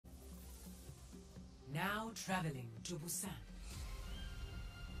Now traveling to Busan.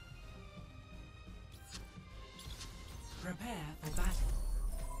 Prepare for battle.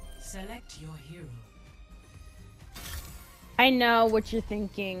 Select your hero. I know what you're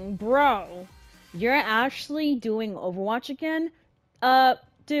thinking. Bro, you're actually doing Overwatch again?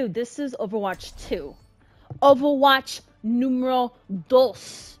 Dude, this is Overwatch 2. Overwatch numero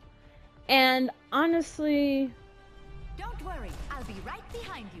dos. And honestly... Don't worry, I'll be right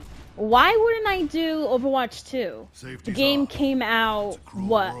behind you. Why wouldn't I do Overwatch 2? The game came out,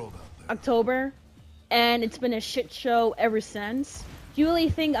 what, October? And it's been a shit show ever since. Do you really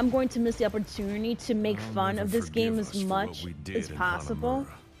think I'm going to miss the opportunity to make fun of this game as much as possible?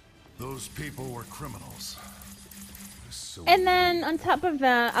 Those people were criminals. And then, on top of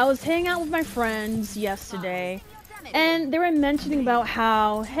that, I was hanging out with my friends yesterday, and they were mentioning about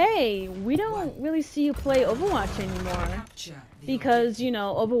how, hey, we don't really see you play Overwatch anymore. Because, you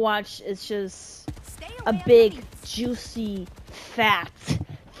know, Overwatch is just a big, juicy, fat,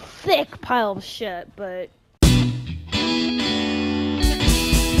 thick pile of shit, but...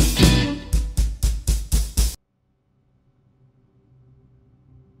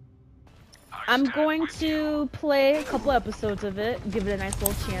 I'm going to play a couple episodes of it, give it a nice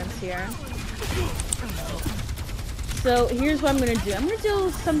little chance here. So here's what I'm gonna do. I'm gonna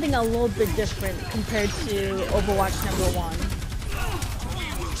do something a little bit different compared to Overwatch #1.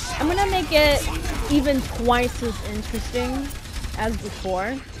 I'm gonna make it even twice as interesting as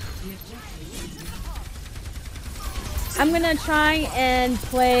before. I'm gonna try and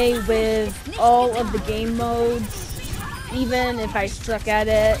play with all of the game modes. Even if I suck at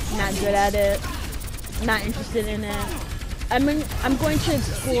it, not good at it, not interested in it. I'm going to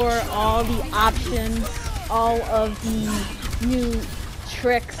explore all the options, all of the new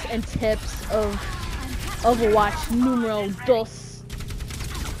tricks and tips of Overwatch numero dos.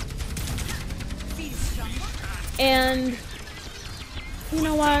 And, you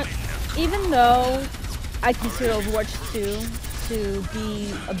know what? Even though I consider Overwatch 2 to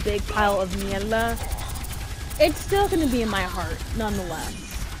be a big pile of mierda, it's still gonna be in my heart, nonetheless.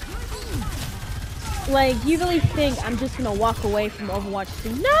 Like, you really think I'm just gonna walk away from Overwatch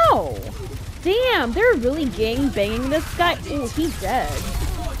 2? No! Damn, they're really gang-banging this guy? Ooh, he's dead.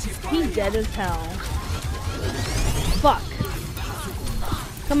 He's dead as hell. Fuck.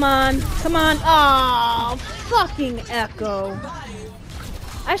 Come on, come on. Oh, fucking Echo.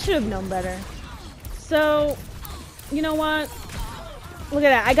 I should have known better. So, you know what? Look at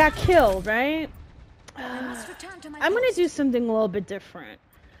that, I got killed, right? I'm gonna do something a little bit different.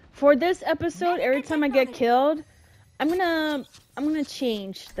 For this episode, every time I get killed, I'm gonna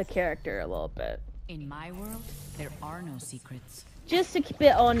change the character a little bit. In my world, there are no secrets. Just to keep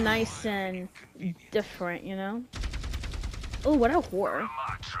it all nice and different, you know? Oh, what a whore.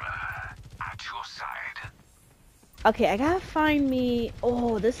 Okay, I gotta find me...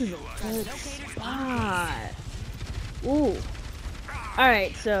 Oh, this is a good spot. Ooh.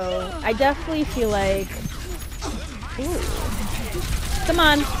 Alright, so I definitely feel like... Ooh. Come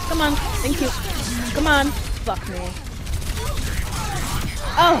on, come on, thank you. Come on, fuck me.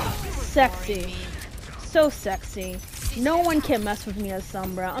 Oh, sexy. So sexy. No one can mess with me as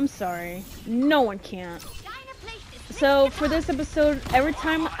Sombra, I'm sorry. No one can't. So for this episode, every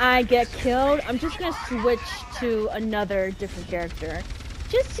time I get killed, I'm just gonna switch to another different character.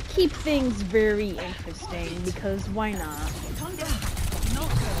 Just to keep things very interesting, because why not?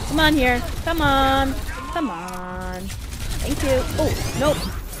 Come on here. Come on. Come on. Thank you. Oh, nope.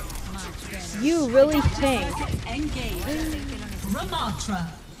 You really think...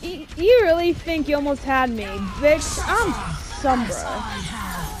 You really think you almost had me, bitch? I'm Sombra.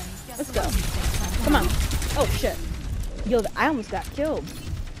 Let's go. Come on. Oh, shit. Yo, I almost got killed.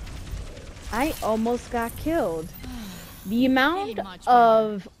 I almost got killed. The amount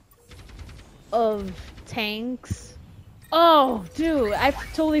of tanks... Oh, dude, I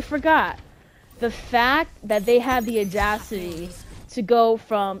totally forgot. The fact that they had the audacity to go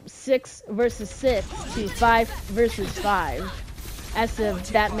from 6 versus 6 to 5 versus 5. As if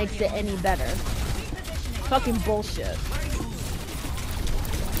that makes it any better. Fucking bullshit.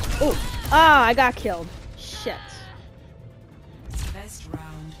 Oh, ah, I got killed. Shit. Best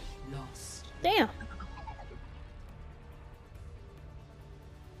round lost. Damn.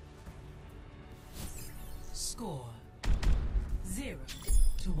 Score 0-1.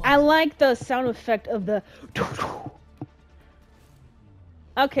 I like the sound effect of the...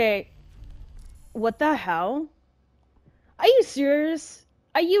 Okay. What the hell? Are you serious?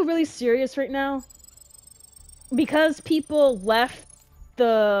 Are you really serious right now? Because people left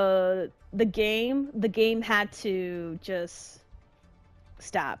the game had to just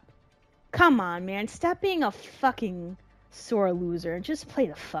stop. Come on, man. Stop being a fucking sore loser. Just play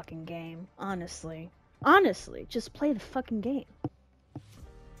the fucking game. Honestly. Honestly, just play the fucking game.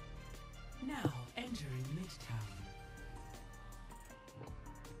 Now entering Midtown.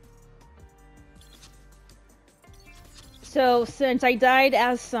 So, since I died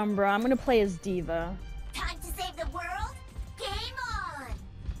as Sombra, I'm gonna play as Diva. Time to save the world? Game on!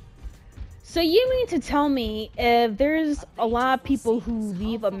 So you mean to tell me if there's a lot of people who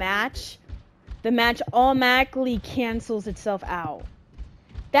leave a match, the match automatically cancels itself out?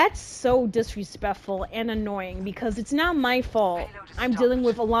 That's so disrespectful and annoying because it's not my fault. I'm dealing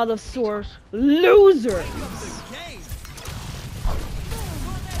with a lot of sore losers.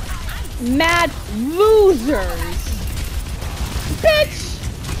 Mad losers.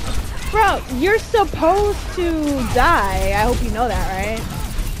 Bitch! Bro, you're supposed to die. I hope you know that, right?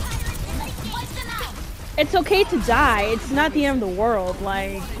 It's okay to die. It's not the end of the world.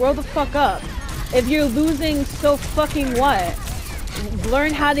 Like, grow the fuck up. If you're losing, so fucking what?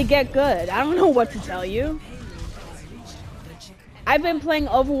 Learn how to get good. I don't know what to tell you. I've been playing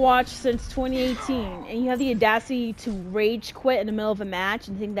Overwatch since 2018, and you have the audacity to rage quit in the middle of a match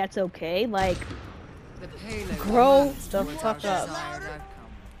and think that's okay? Like, grow the fuck up.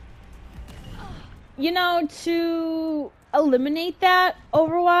 You know, to eliminate that,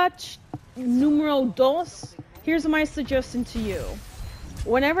 Overwatch, numero dos, here's my suggestion to you.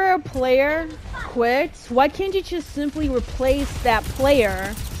 Whenever a player quits, why can't you just simply replace that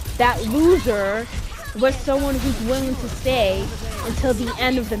player, that loser, with someone who's willing to stay until the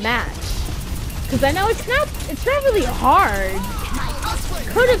end of the match? Because I know it's not really hard.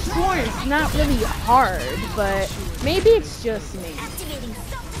 Could have sworn it's not really hard, but maybe it's just me.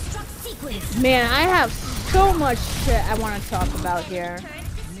 Man, I have so much shit I want to talk about here.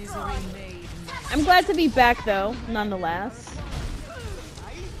 I'm glad to be back though, nonetheless.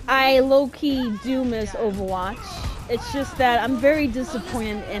 I low-key do miss Overwatch. It's just that I'm very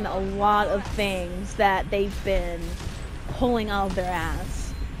disappointed in a lot of things that they've been pulling out of their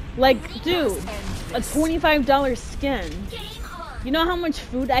ass. Like, dude, a $25 skin. You know how much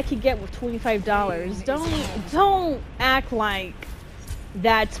food I could get with $25? Don't act like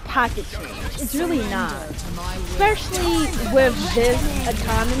that's pocket change. It's really not. Especially with this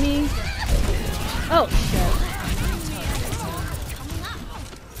economy. Oh, shit.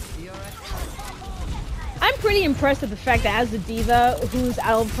 I'm pretty impressed with the fact that as a diva who's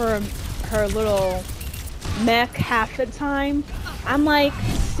out of her little mech half the time, I'm like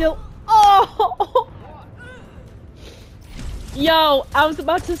still. Oh, yo! I was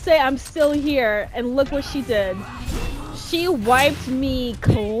about to say I'm still here, and look what she did. She wiped me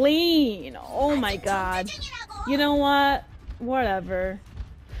clean. Oh my god. You know what? Whatever.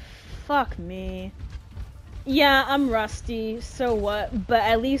 Fuck me. Yeah, I'm rusty, so what? But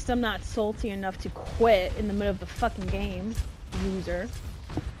at least I'm not salty enough to quit in the middle of the fucking game. Loser.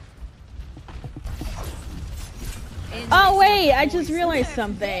 Oh wait, I just realized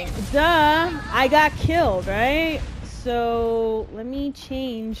something. Duh, I got killed, right? So, let me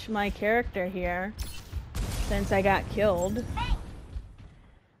change my character here. Since I got killed.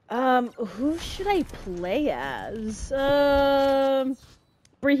 Who should I play as?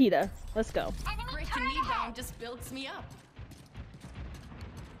 Brihida. Let's go. Breaking me down just builds me up.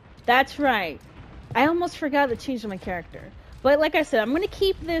 That's right. I almost forgot to change my character. But like I said, I'm going to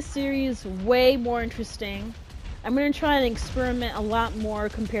keep this series way more interesting. I'm going to try and experiment a lot more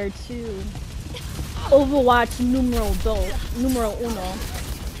compared to Overwatch numero uno.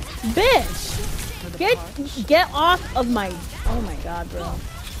 Bitch! Get off of my... Oh my god, bro.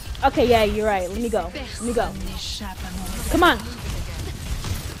 Okay, yeah, you're right. Let me go. Let me go. Come on.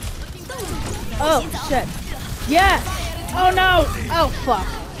 Oh, shit. Yeah! Oh no! Oh, fuck.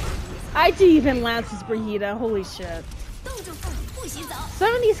 I didn't even last as Brihida. Holy shit.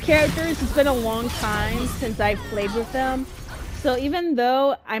 Some of these characters, it's been a long time since I've played with them. So even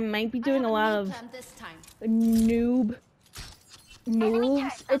though I might be doing a lot of noob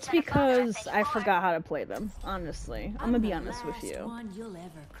moves, it's because I forgot how to play them, honestly. I'm gonna be honest with you.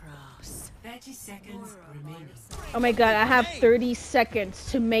 30 seconds remaining. Oh my god, I have 30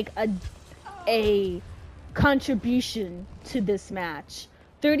 seconds to make a contribution to this match.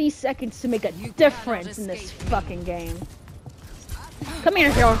 30 seconds to make a difference in this fucking game. Come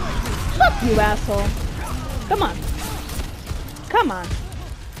here, hero. Fuck you, asshole. Come on. Come on.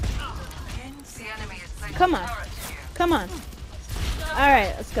 Come on. Come on.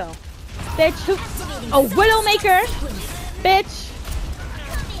 Alright, let's go. Bitch. Oh, Widowmaker. Bitch.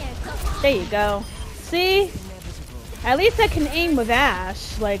 There you go. See? At least I can aim with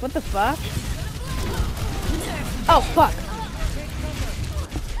Ash. Like, what the fuck? Oh, fuck.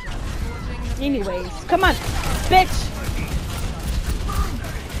 Anyways, come on, bitch!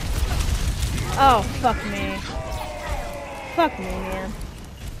 Oh, fuck me. Fuck me, man.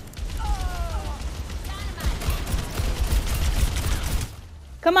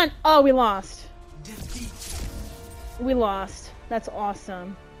 Come on. Oh, we lost. We lost. That's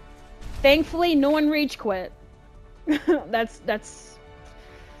awesome. Thankfully, no one rage quit. that's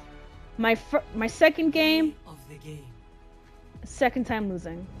my second game. Of the game. Second time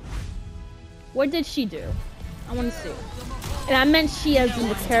losing. What did she do? I want to see. And I meant she as in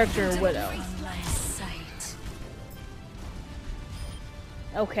the character Widow.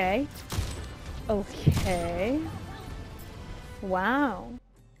 Okay. Okay. Wow.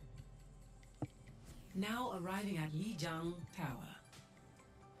 Now arriving at Lijiang Tower.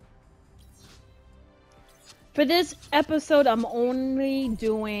 For this episode, I'm only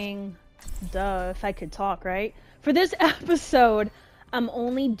doing... Duh, if I could talk, right? For this episode, I'm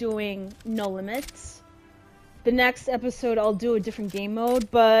only doing No Limits. The next episode, I'll do a different game mode,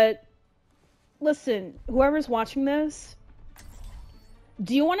 but... Listen, whoever's watching this...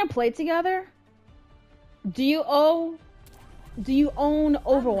 Do you want to play together? Do you own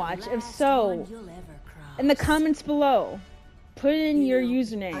Overwatch? If so, in the comments below, put in your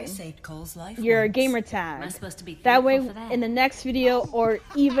username, your gamer tag. That way, in the next video or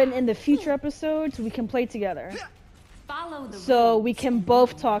even in the future episodes, we can play together. So we can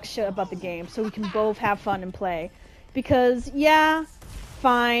both talk shit about the game, so we can both have fun and play. Because, yeah,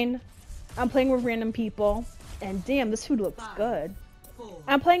 fine, I'm playing with random people, and damn, this food looks good.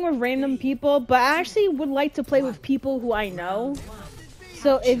 I'm playing with random people, but I actually would like to play with people who I know.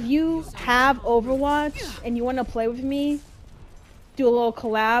 So if you have Overwatch and you want to play with me, do a little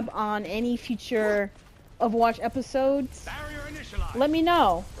collab on any future Overwatch episodes, let me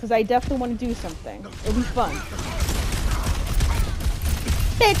know, because I definitely want to do something. It'll be fun.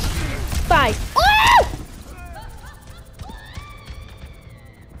 Bitch! Bye! Oh!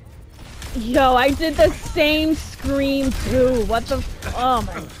 Yo, I did the same scream too. What the oh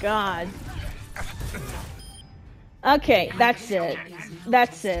my god. Okay, that's it.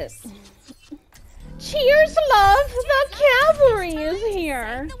 That's it. Cheers, love! The cavalry is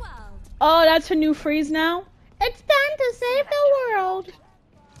here! Oh, that's her new phrase now? It's time to save the world!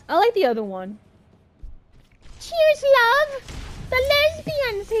 I like the other one. Cheers, love! The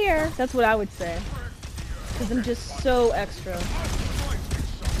lesbian's here! That's what I would say. Because I'm just so extra.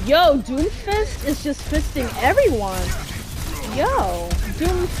 Yo, Doomfist is just fisting everyone. Yo,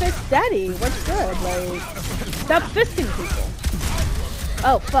 Doomfist Daddy, what's good? Like, stop fisting people.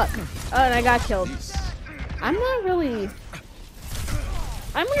 Oh, fuck. Oh, and I got killed. I'm not really...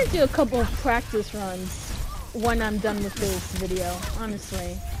 I'm gonna do a couple of practice runs when I'm done with this video,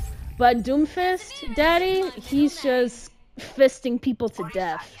 honestly. But Doomfist Daddy, he's just fisting people to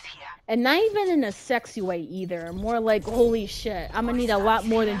death. And not even in a sexy way either. More like, holy shit, I'm gonna need a lot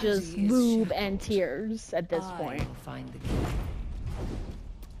more than just lube and tears at this point.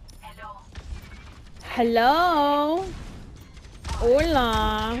 Hello?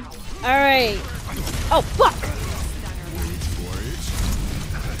 Hola. Alright. Oh, fuck!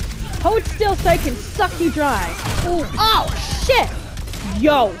 Hold still so I can suck you dry. Ooh. Oh, shit!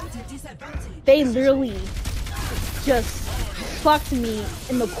 Yo! They literally just fucked me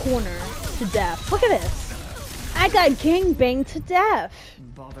in the corner to death. Look at this. I got gangbanged to death.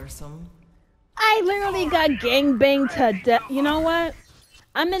 Bothersome. I literally got gangbanged to death. You know what?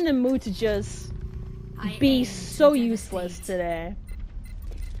 I'm in the mood to just be so useless today.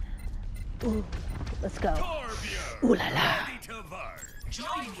 Ooh, let's go. Ooh la la.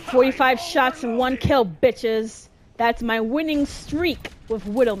 45 shots and 1 kill, bitches. That's my winning streak with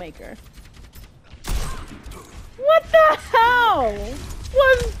Widowmaker. What the hell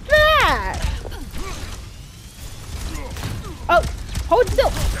was that? Oh, hold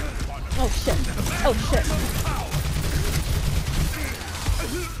still. Oh shit. Oh shit.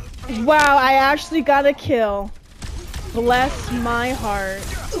 Wow, I actually got a kill. Bless my heart.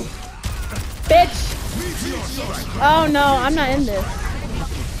 Bitch. Oh no, I'm not in this.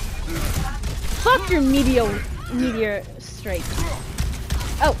 Fuck your meteor strike.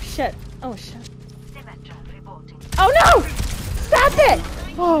 Oh shit. Oh shit. Oh no! Stop it!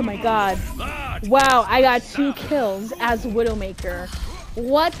 Oh my god. Wow, I got 2 kills as Widowmaker.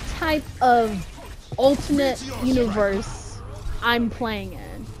 What type of alternate universe I'm playing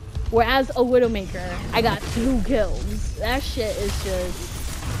in? Whereas a Widowmaker, I got 2 kills. That shit is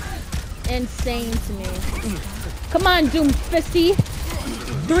just insane to me. Come on, Doomfisty.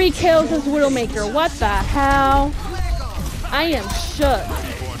 3 kills as Widowmaker. What the hell? I am shook.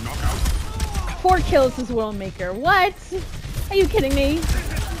 4 kills as Widowmaker. What? Are you kidding me?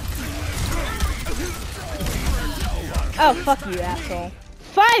 Oh, fuck you, asshole.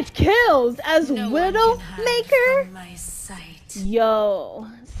 5 kills as Widowmaker? My sight. Yo,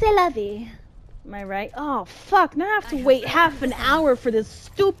 c'est la vie. Am I right? Oh, fuck. Now I have to wait half an hour for this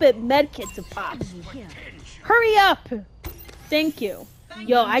stupid medkit to pop. Hurry up! Thank you.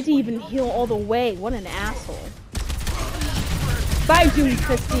 Yo, I didn't even heal all the way. What an asshole. Bye, Doom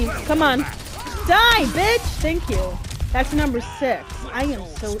 50. Come on. Die, bitch! Thank you. That's number 6. I am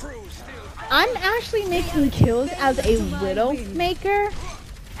so... I'm actually making kills as a Widowmaker?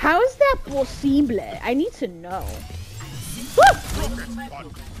 How is that possible? I need to know. Woo!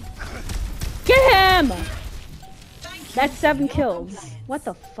 Get him! That's 7 kills. What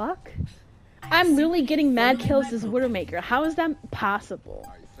the fuck? I'm really getting mad kills as Widowmaker. How is that possible?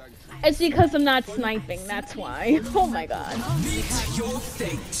 It's because I'm not sniping, that's why. Oh my god. Your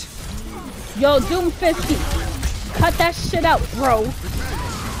fate. Yo, Doom 50. Cut that shit out, bro.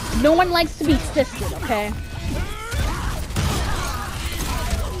 No one likes to be fisted, okay?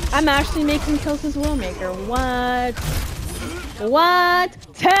 I'm actually making kills as Widowmaker. What? What?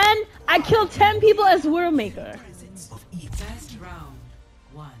 10? I killed 10 people as Widowmaker. First round,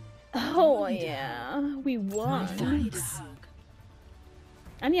 1. Oh yeah, we won.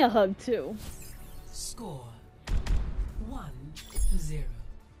 I need a hug too. Score 1-0.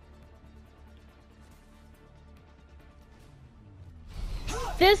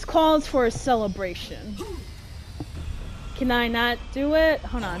 This calls for a celebration. Can I not do it?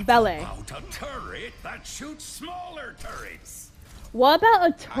 Hold on, ballet. About a turret that shoots smaller turrets. What about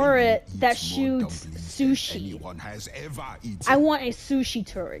a turret that shoots sushi? I want a sushi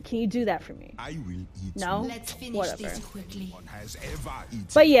turret. Can you do that for me? I will eat. No? Let's finish Whatever. this quickly. One has ever eaten.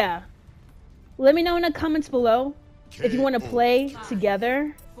 But yeah, let me know in the comments below if you want to play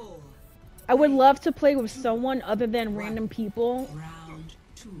together. 4. I would love to play with someone other than random people. Round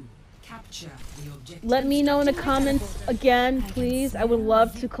 2. Capture the objective. Let me know in the comments again, please. I would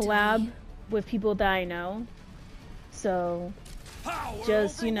love to collab with people that I know. So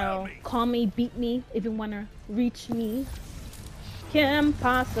just, you know, call me, beat me if you want to reach me.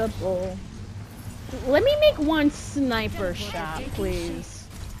 Impossible. Let me make one sniper shot, please.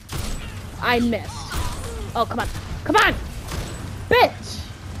 I missed. Oh, come on. Come on! Bitch!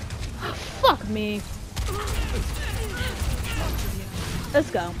 Oh, fuck me.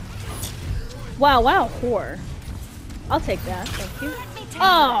 Let's go. Wow, wow, whore. I'll take that, thank you.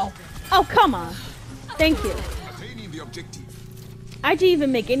 Oh! Oh, come on. Thank you. Attaining the objective. I didn't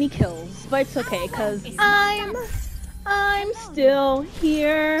even make any kills, but it's okay, cause I'm still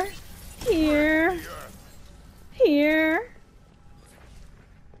here. Here.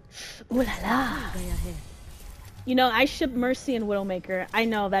 Ooh la la. You know, I ship Mercy and Widowmaker. I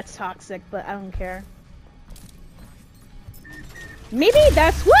know that's toxic, but I don't care. Maybe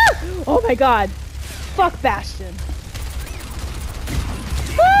that's woo! Oh my god. Fuck Bastion.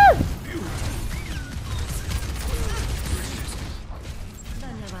 Woo!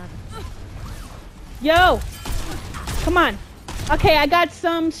 Yo! Come on. Okay, I got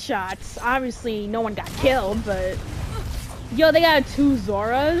some shots. Obviously, no one got killed, but... Yo, they got 2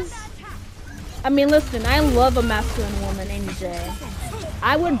 Zoras. I mean, listen, I love a masculine woman any day.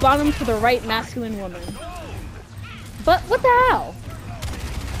 I would bottom for the right masculine woman. But what the hell?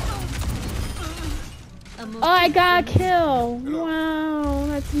 Oh, I got a kill. Wow,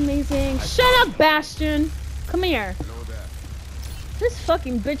 that's amazing. Shut up, Bastion. Come here. This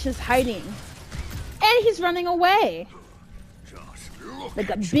fucking bitch is hiding. And he's running away.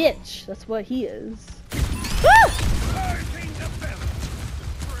 Like a bitch. That's what he is. Ah!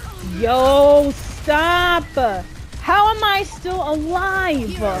 Yo, stop. How am I still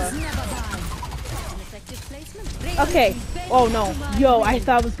alive? Okay. Oh no. Yo, I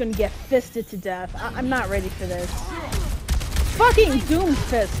thought I was gonna get fisted to death. I'm not ready for this. Fucking Doom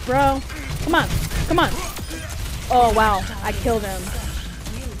Fist, bro. Come on. Come on. Oh wow. I killed him.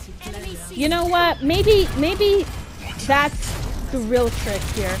 You know what? Maybe that's the real trick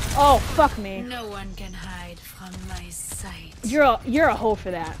here. Oh, fuck me. No one can hide from my sight. You're a hoe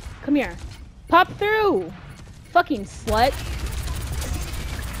for that. Come here. Pop through. Fucking slut.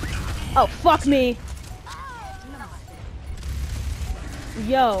 Oh, fuck me.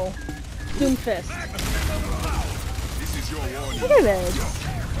 Yo. Doomfist. Look at this.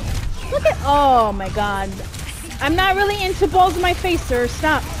 Look at... Oh, my God. I'm not really into balls in my face, sir.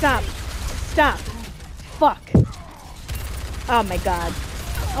 Stop, stop. Stop. Fuck. Oh, my God.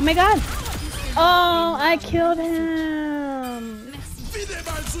 Oh, my God. Oh, I killed him.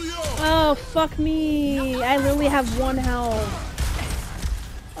 Oh, fuck me. I literally have 1 health.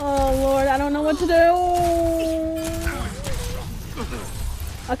 Oh, Lord. I don't know what to do.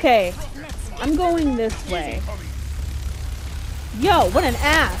 Okay. I'm going this way. Yo, what an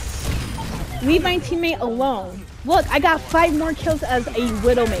ass. Leave my teammate alone. Look, I got 5 more kills as a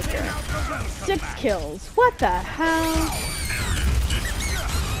Widowmaker. 6 kills. What the hell?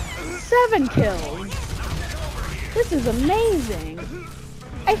 7 kills. This is amazing.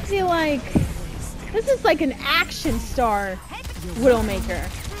 I feel like this is like an action star Widowmaker.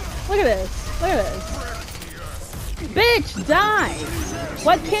 Look at this. Look at this. Bitch, die.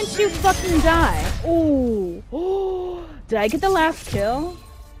 Why can't you fucking die? Ooh. Did I get the last kill?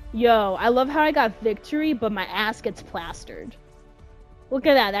 Yo, I love how I got victory, but my ass gets plastered. Look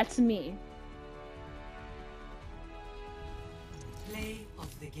at that. That's me. Play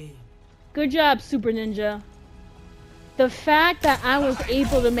of the game. Good job, Super Ninja. The fact that I was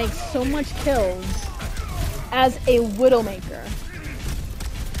able to make so much kills as a Widowmaker.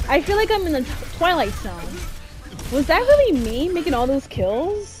 I feel like I'm in the Twilight Zone. Was that really me making all those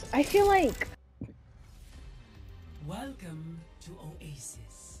kills? I feel like... Welcome to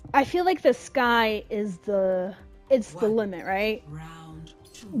Oasis. I feel like the sky is the... It's the limit, right? Round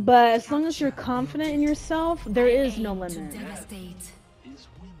 2. But as long as you're confident in yourself, there is no limit. Devastate.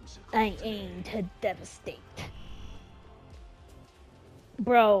 I aim to devastate.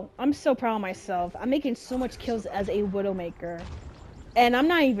 Bro, I'm so proud of myself. I'm making so much kills as a Widowmaker. And I'm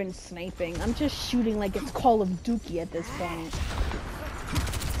not even sniping. I'm just shooting like it's Call of Duty at this point.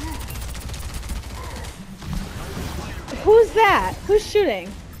 Who's that? Who's shooting?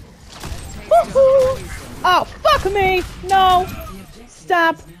 Woohoo! Oh, fuck me! No!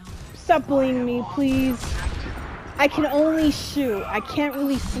 Stop. Stop bullying me, please. I can only shoot. I can't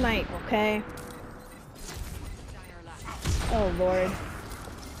really snipe, okay? Oh, Lord.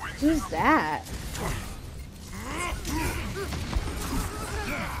 Who's that?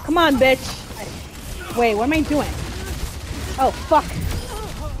 Come on, bitch. Wait, what am I doing? Oh, fuck.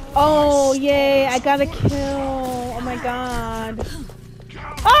 Oh, yay. I got a kill. Oh, my God.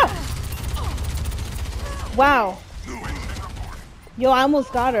 Ah! Wow. Yo, I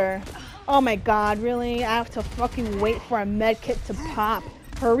almost got her. Oh, my God. Really? I have to fucking wait for a medkit to pop.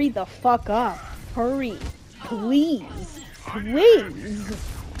 Hurry the fuck up. Hurry. Please. Please.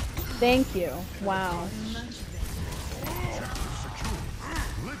 Thank you. Wow.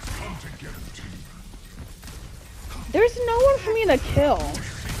 There's no one for me to kill.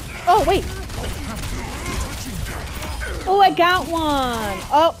 Oh, wait. Oh, I got one.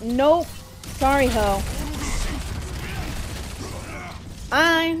 Oh, nope. Sorry, ho.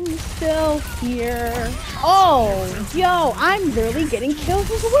 I'm still here. Oh, yo, I'm literally getting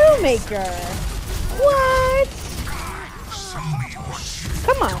kills as a Widowmaker. What?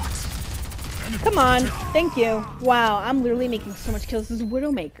 Come on. Come on. Thank you. Wow, I'm literally making so much kills as a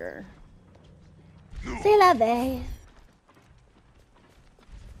Widowmaker. C'est la vie.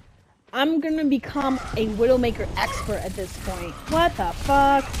 I'm gonna become a Widowmaker expert at this point. What the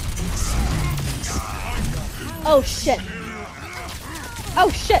fuck? Oh shit. Oh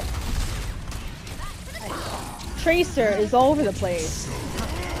shit. Tracer is all over the place.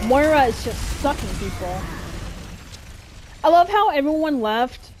 Moira is just sucking people. I love how everyone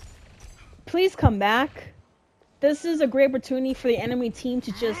left. Please come back. This is a great opportunity for the enemy team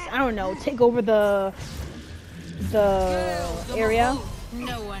to just, I don't know, take over the area.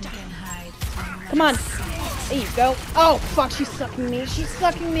 No one can hide. Come on. There you go. Oh, fuck, she's sucking me. She's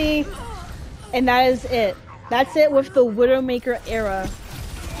sucking me. And that is it. That's it with the Widowmaker era.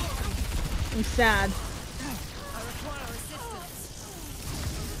 I'm sad.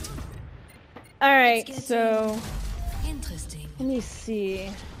 Alright, so... Interesting. Let me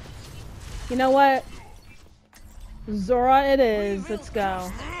see. You know what? Zora it is. Let's go.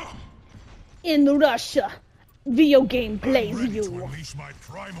 In Russia, video game plays you. Unleash my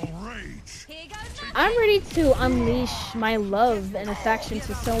primal rage. I'm ready to unleash my love and affection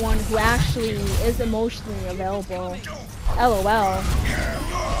to someone who actually is emotionally available. LOL.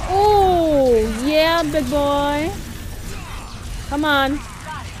 Oh, yeah, big boy. Come on.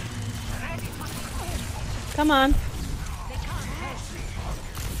 Come on.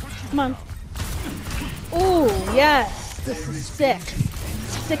 Come on. Ooh, yes. This is sick.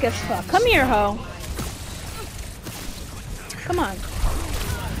 Sick as fuck. Come here, ho. Come on.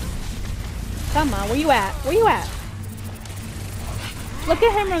 Come on, where you at? Where you at? Look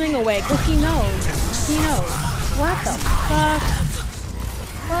at him running away, because he knows. He knows. What the fuck?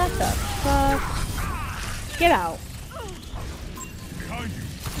 What the fuck? Get out.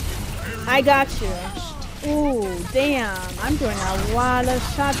 I got you. Ooh, damn. I'm doing a lot of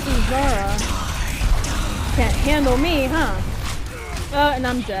shots to Zora. Can't handle me, huh? Oh, and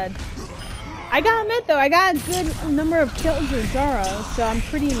I'm dead. I gotta admit, though, I got a good number of kills with Zora, so I'm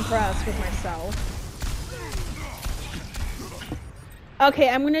pretty impressed with myself. Okay,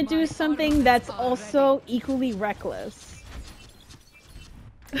 I'm gonna do something that's also equally reckless.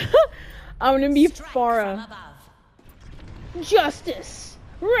 I'm gonna be Farah. Justice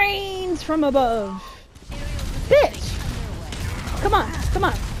reigns from above. Bitch! Come on, come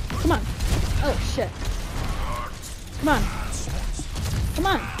on, come on. Oh shit. Come on. Come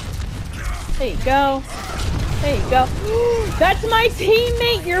on. There you go. There you go. That's my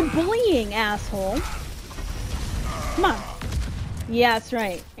teammate you're bullying, asshole. Come on. Yeah, that's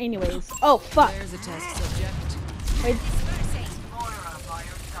right. Anyways. Oh, fuck. There's a test subject. Wait.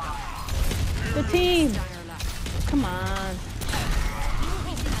 The team. Come on.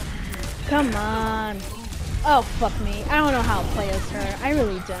 Come on. Oh, fuck me. I don't know how to play as her. I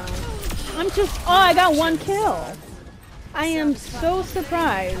really don't. I'm just... Oh, I got 1 kill. I am so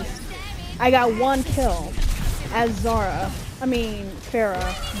surprised. I got 1 kill as Zara. I mean,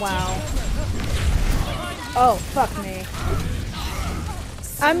 Farah. Wow. Oh, fuck me.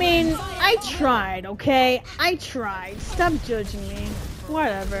 I mean, I tried, okay? I tried. Stop judging me.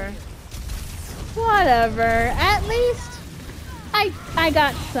 Whatever. Whatever. At least I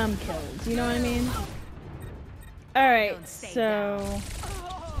got some kills, you know what I mean? Alright, so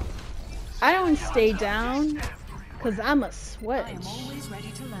I don't stay down because I'm a switch. I am always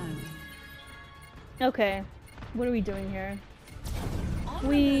ready to learn. Okay, what are we doing here?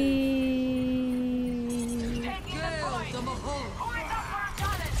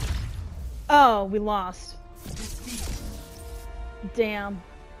 Oh, we lost. Damn.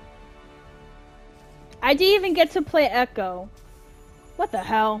 I didn't even get to play Echo. What the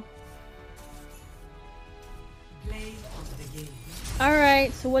hell? Play of the game.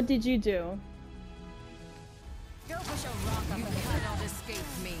 Alright, so what did you do?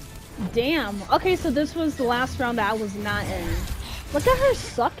 Damn. Okay, so this was the last round that I was not in. Look at her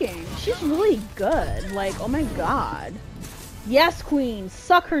sucking. She's really good. Like, oh my god. Yes, queen.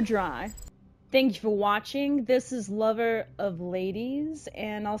 Suck her dry. Thank you for watching. This is Lover of Ladies,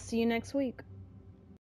 and I'll see you next week.